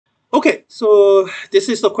Okay, so this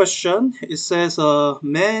is the question. It says a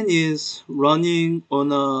man is running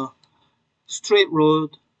on a straight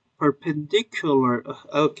road perpendicular.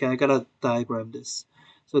 Okay, I gotta diagram this.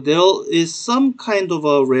 So there is some kind of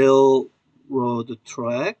a railroad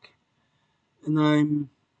track, and I'm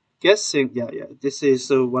guessing, yeah, this is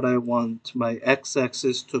what I want my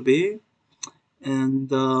x-axis to be. And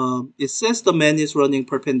it says the man is running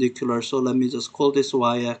perpendicular, so let me just call this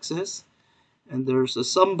y-axis. And there's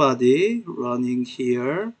somebody running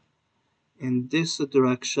here in this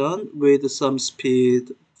direction with some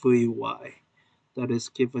speed Vy that is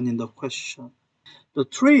given in the question. The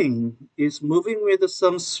train is moving with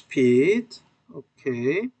some speed,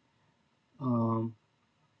 okay, um,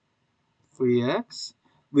 Vx,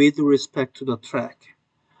 with respect to the track.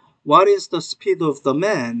 What is the speed of the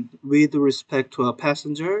man with respect to a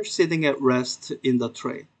passenger sitting at rest in the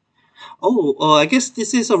train? I guess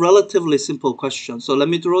this is a relatively simple question. So let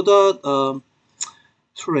me draw the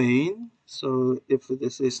train. So if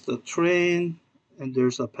this is the train and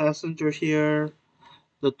there's a passenger here,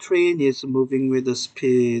 the train is moving with the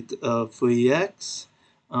speed of Vx,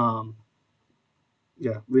 um,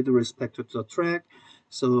 with respect to the track.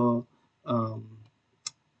 So, um,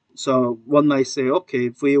 so one might say, okay,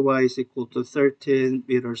 Vy is equal to 13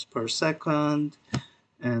 meters per second,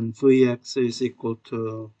 and Vx is equal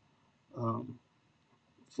to um,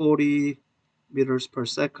 40 meters per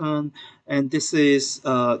second, and these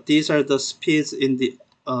are the speeds in the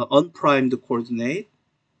unprimed coordinate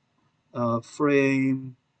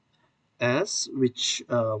frame S, which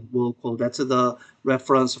we'll call that's the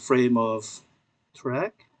reference frame of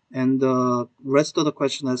track. And the rest of the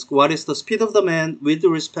question is, what is the speed of the man with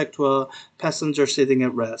respect to a passenger sitting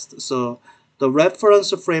at rest? So the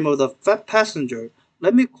reference frame of the passenger,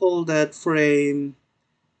 let me call that frame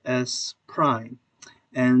S prime.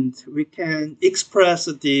 And we can express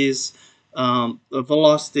these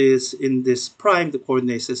velocities in this primed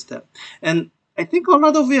coordinate system. And I think a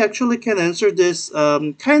lot of you actually can answer this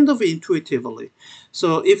kind of intuitively.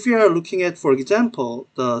 So if you are looking at, for example,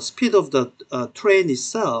 the speed of the train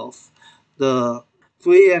itself, the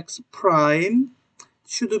Vx prime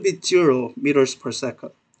should be 0 meters per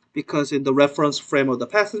second because in the reference frame of the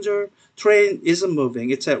passenger, train isn't moving,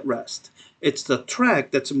 it's at rest. It's the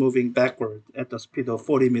track that's moving backward at the speed of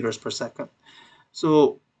 40 meters per second.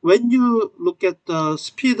 So when you look at the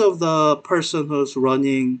speed of the person who's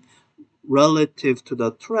running relative to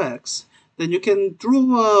the tracks, then you can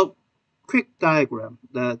draw a quick diagram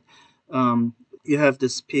that um, you have the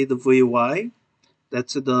speed Vy,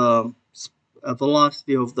 that's the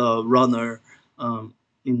velocity of the runner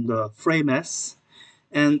in the frame S.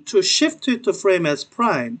 And to shift it to frame S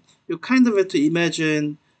prime, you kind of have to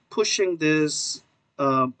imagine pushing this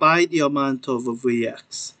by the amount of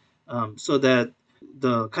Vx, so that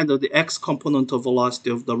the kind of the x component of velocity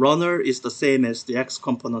of the runner is the same as the x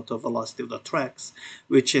component of velocity of the tracks,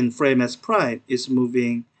 which in frame S prime is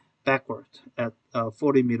moving backward at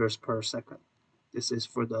 40 meters per second. This is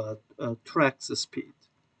for the track's speed.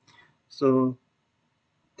 So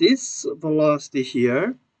this velocity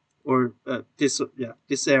here, or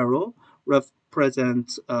this arrow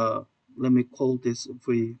represents, let me call this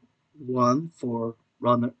V1 for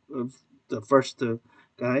runner, the first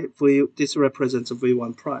guy. This represents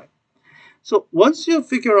V1 prime. So once you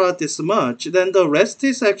figure out this much, then the rest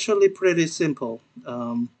is actually pretty simple.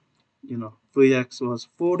 Vx was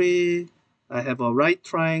 40. I have a right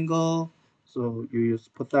triangle, so you use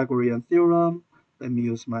Pythagorean theorem. Let me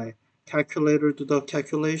use my calculator to do the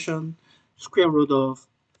calculation. Square root of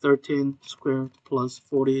 13 squared plus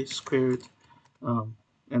 40 squared.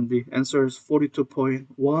 And the answer is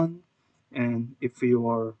 42.1. And if you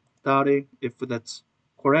are doubting if that's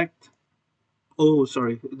correct, oh,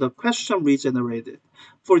 sorry, the question regenerated.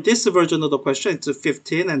 For this version of the question, it's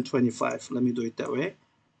 15 and 25. Let me do it that way.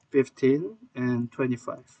 15 and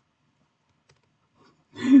 25.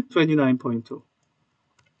 29.2.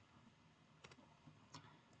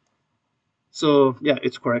 So yeah,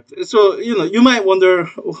 it's correct. So you might wonder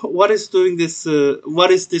what is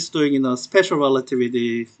this doing in a special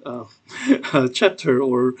relativity chapter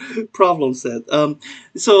or problem set.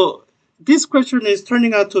 So this question is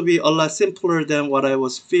turning out to be a lot simpler than what I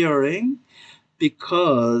was fearing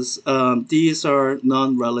because these are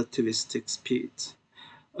non-relativistic speeds.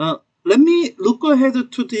 Let me look ahead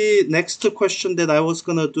to the next question that I was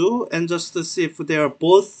gonna do and just to see if they are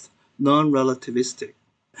both non-relativistic.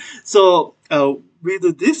 So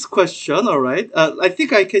with this question, all right, I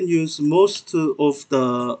think I can use most of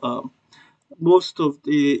the most of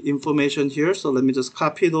the information here. So let me just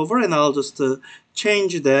copy it over and I'll just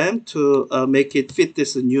change them to make it fit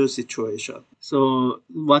this new situation. So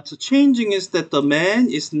what's changing is that the man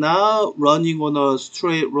is now running on a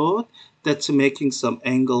straight road that's making some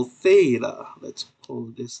angle theta. Let's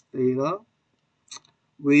call this theta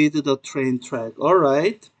with the train track. All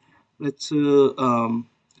right, let's do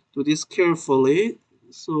this carefully.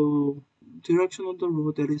 So direction of the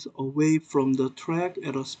road that is away from the track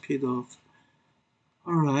at a speed of.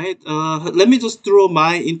 All right, let me just draw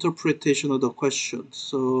my interpretation of the question.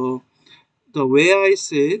 So the way I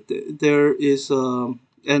see it, there is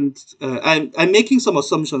and I'm making some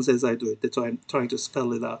assumptions as I do it. That's why I'm trying to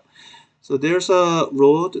spell it out. So there's a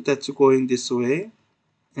road that's going this way,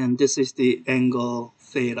 and this is the angle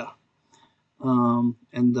theta. And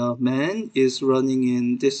the man is running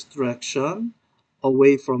in this direction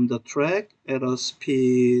away from the track at a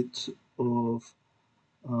speed of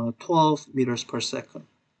 12 meters per second.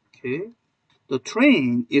 Okay. The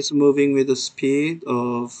train is moving with a speed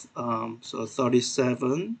of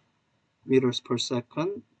 37 meters per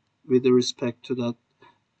second with respect to the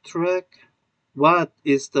track. What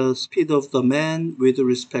is the speed of the man with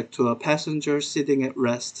respect to a passenger sitting at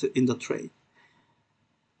rest in the train?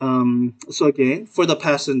 So again, for the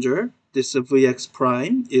passenger, this Vx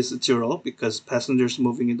prime is 0 because passengers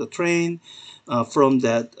moving in the train from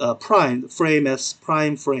that prime frame as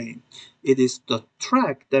prime frame. It is the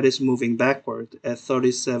track that is moving backward at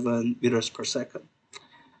 37 meters per second.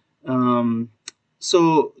 Um,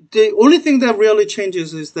 so the only thing that really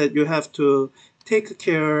changes is that you have to take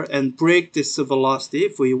care and break this velocity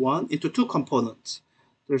v1 into two components.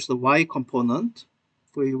 There's the y component,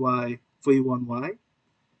 vy, v1y,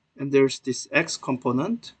 and there's this x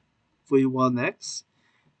component, v1x,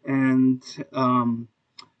 and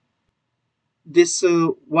this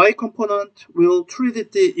y component, we'll treat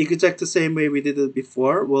it the exact same way we did it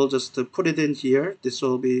before. We'll just put it in here. This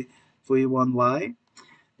will be v1y.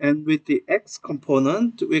 And with the x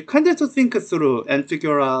component, we kind of have to think through and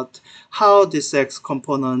figure out how this x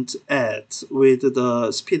component adds with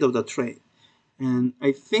the speed of the train. And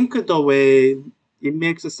I think the way it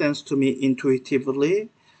makes sense to me intuitively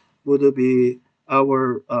would be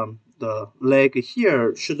our the leg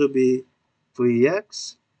here should be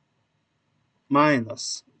Vx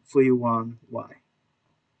minus V1y.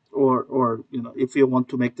 Or if you want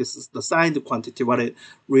to make this the signed quantity, what it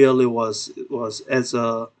really was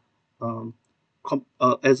um,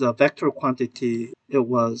 as a vector quantity, it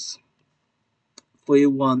was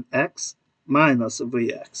v1x minus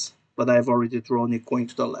vx, but I've already drawn it going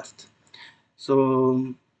to the left.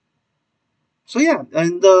 So yeah,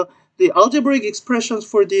 and the algebraic expressions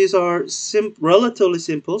for these are relatively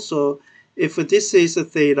simple. So if this is a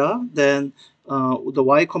theta, then the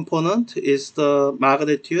y component is the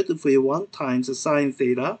magnitude v1 times sine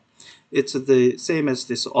theta. It's the same as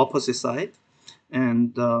this opposite side.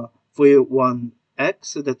 And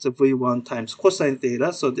v1x, that's a v1 times cosine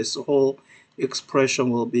theta. So this whole expression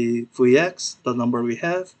will be vx, the number we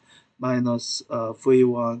have, minus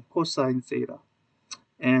v1 cosine theta.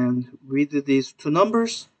 And with these two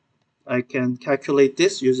numbers, I can calculate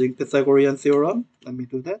this using Pythagorean theorem. Let me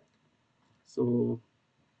do that. So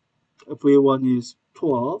V1 is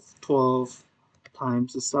 12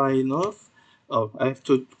 times the sine of, oh, I have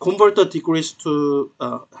to convert the degrees to,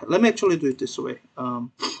 let me actually do it this way.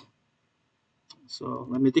 So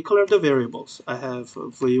let me declare the variables. I have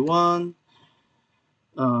V1,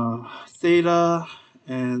 theta,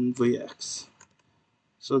 and Vx.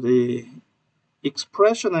 So the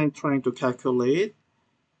expression I'm trying to calculate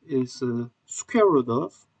is square root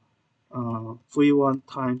of v1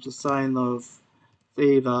 times the sine of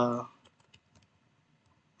theta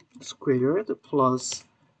squared plus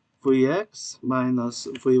vx minus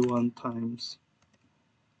v1 times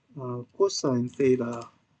cosine theta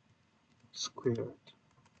squared.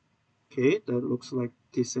 Okay, that looks like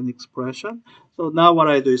decent expression. So now what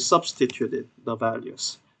I do is substitute it, the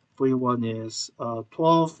values. V1 is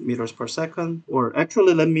 12 meters per second, or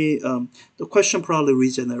actually let me, the question probably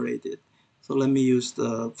regenerated. So let me use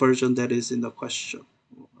the version that is in the question.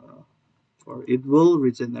 Or it will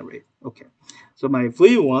regenerate. Okay, so my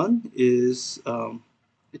V1 is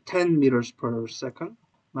 10 meters per second.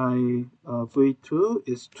 My V2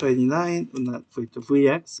 is 29, not V2,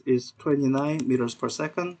 Vx is 29 meters per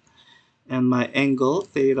second. And my angle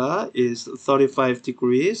theta is 35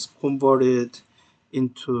 degrees converted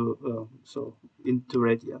into into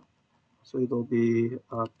radian. So it'll be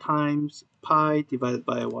times pi divided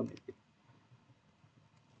by 180.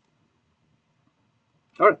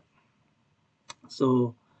 All right.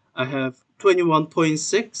 So I have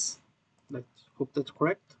 21.6. Let's hope that's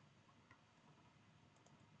correct.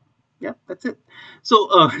 Yeah, that's it.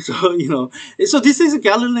 So, so so this is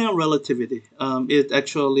Galilean relativity. It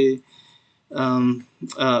actually,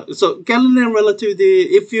 so Galilean relativity.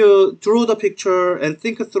 If you draw the picture and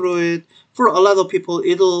think through it, for a lot of people,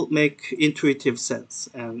 it'll make intuitive sense.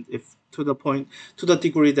 And if to the point, to the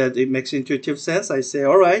degree that it makes intuitive sense, I say,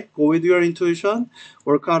 all right, go with your intuition,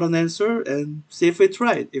 work out an answer, and see if it's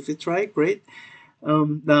right. If it's right, great.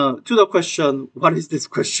 Now, to the question, what is this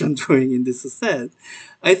question doing in this set?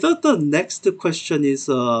 I thought the next question is,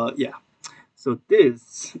 yeah, so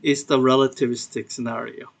this is the relativistic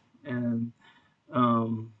scenario. And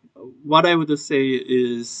um, what I would say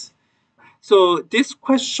is, so this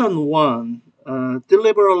question one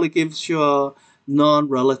deliberately gives you a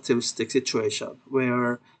non-relativistic situation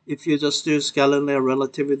where if you just use Galileo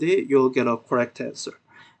relativity, you'll get a correct answer.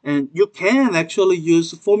 And you can actually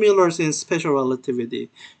use formulas in special relativity.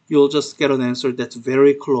 You'll just get an answer that's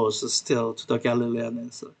very close still to the Galilean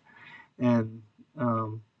answer. And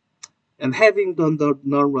um, and having done the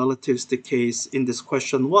non-relativistic case in this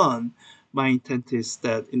question one, my intent is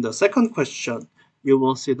that in the second question, you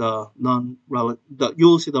will see the you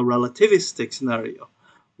will see the relativistic scenario,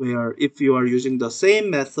 where if you are using the same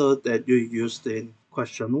method that you used in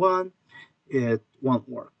question one, it won't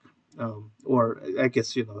work. Or I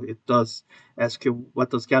guess it does ask you what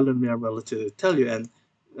does Galilean relativity tell you, and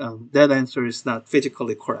that answer is not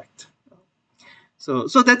physically correct. So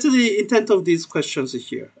that's the intent of these questions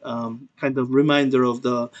here. Kind of reminder of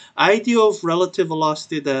the idea of relative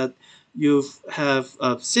velocity that you have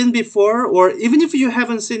seen before, or even if you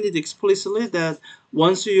haven't seen it explicitly, that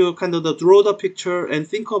once you kind of draw the picture and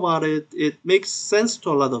think about it, it makes sense to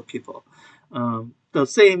a lot of people. The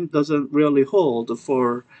same doesn't really hold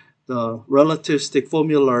for the relativistic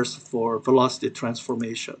formulas for velocity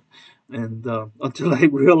transformation. And until I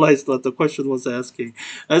realized what the question was asking,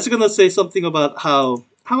 I was gonna say something about how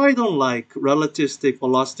I don't like relativistic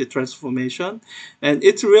velocity transformation, and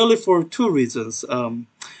it's really for two reasons.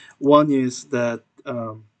 One is that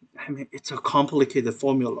I mean it's a complicated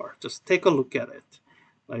formula. Just take a look at it,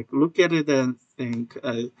 like look at it and think.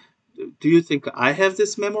 Do you think I have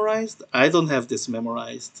this memorized? I don't have this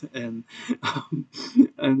memorized, and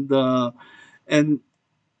and and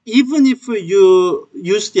even if you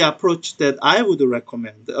use the approach that I would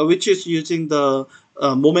recommend, which is using the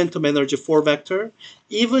momentum energy four vector,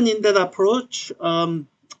 even in that approach,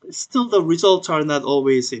 still the results are not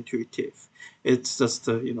always intuitive. It's just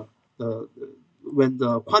the when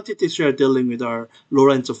the quantities you are dealing with are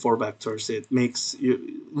Lorentz four vectors, it makes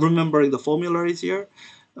you remembering the formula easier.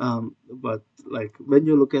 But like when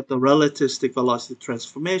you look at the relativistic velocity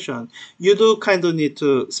transformation, you do kind of need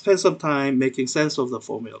to spend some time making sense of the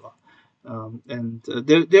formula. And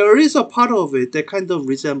there is a part of it that kind of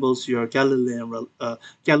resembles your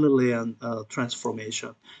Galilean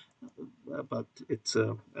transformation. But it's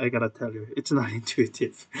I gotta tell you, it's not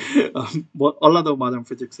intuitive. A lot of modern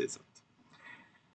physics is.